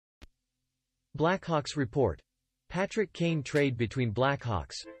Blackhawks report. Patrick Kane trade between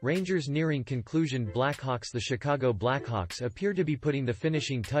Blackhawks, Rangers nearing conclusion. The Chicago Blackhawks appear to be putting the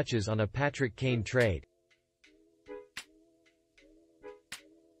finishing touches on a Patrick Kane trade.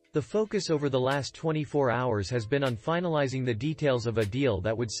 The focus over the last 24 hours has been on finalizing the details of a deal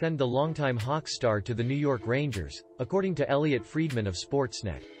that would send the longtime Hawks star to the New York Rangers, according to Elliot Friedman of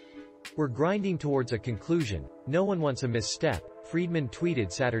Sportsnet. "We're grinding towards a conclusion, no one wants a misstep," Friedman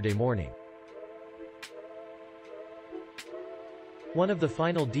tweeted Saturday morning. One of the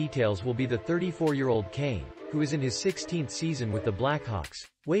final details will be the 34-year-old Kane, who is in his 16th season with the Blackhawks,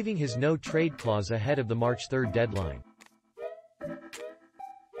 waiving his no-trade clause ahead of the March 3 deadline.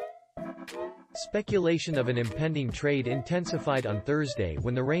 Speculation of an impending trade intensified on Thursday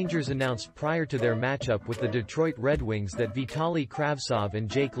when the Rangers announced prior to their matchup with the Detroit Red Wings that Vitaly Kravtsov and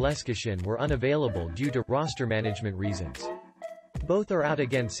Jake Leskishin were unavailable due to roster management reasons. Both are out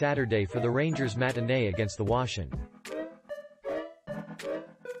again Saturday for the Rangers' matinee against the Washington.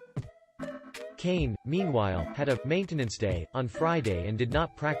 Kane, meanwhile, had a maintenance day on Friday and did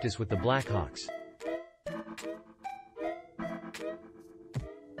not practice with the Blackhawks.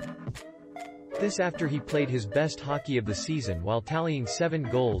 This after he played his best hockey of the season while tallying 7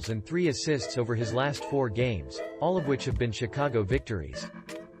 goals and 3 assists over his last 4 games, all of which have been Chicago victories.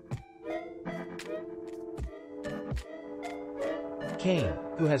 Kane,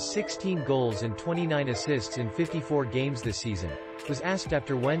 who has 16 goals and 29 assists in 54 games this season, was asked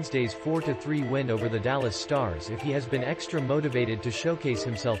after Wednesday's 4-3 win over the Dallas Stars if he has been extra motivated to showcase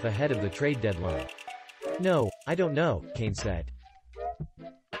himself ahead of the trade deadline. "No, I don't know," Kane said.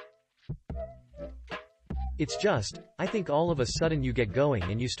 "It's just, I think all of a sudden you get going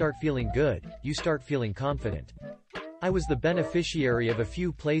and you start feeling good, you start feeling confident. I was the beneficiary of a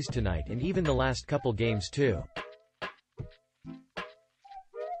few plays tonight and even the last couple games too.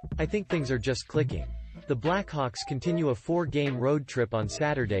 I think things are just clicking." The Blackhawks continue a 4-game road trip on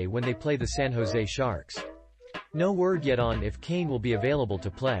Saturday when they play the San Jose Sharks. No word yet on if Kane will be available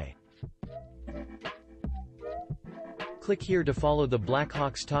to play. Click here to follow the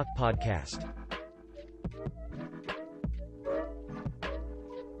Blackhawks Talk podcast.